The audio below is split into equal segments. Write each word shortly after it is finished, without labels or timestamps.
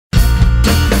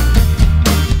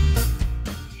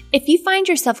If you find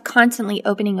yourself constantly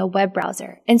opening a web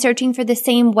browser and searching for the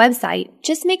same website,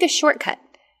 just make a shortcut.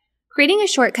 Creating a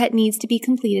shortcut needs to be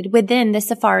completed within the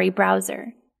Safari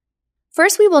browser.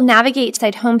 First, we will navigate to the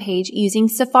site homepage using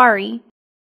Safari.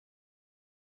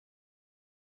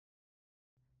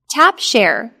 Tap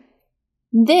Share,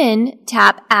 then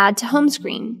tap Add to Home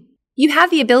Screen. You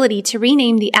have the ability to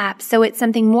rename the app so it's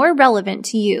something more relevant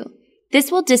to you.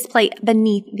 This will display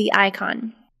beneath the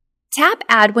icon. Tap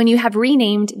Add when you have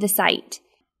renamed the site.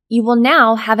 You will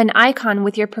now have an icon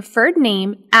with your preferred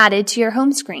name added to your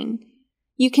home screen.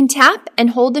 You can tap and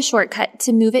hold the shortcut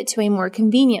to move it to a more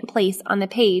convenient place on the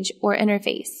page or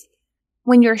interface.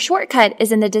 When your shortcut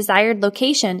is in the desired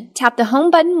location, tap the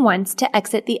Home button once to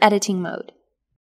exit the editing mode.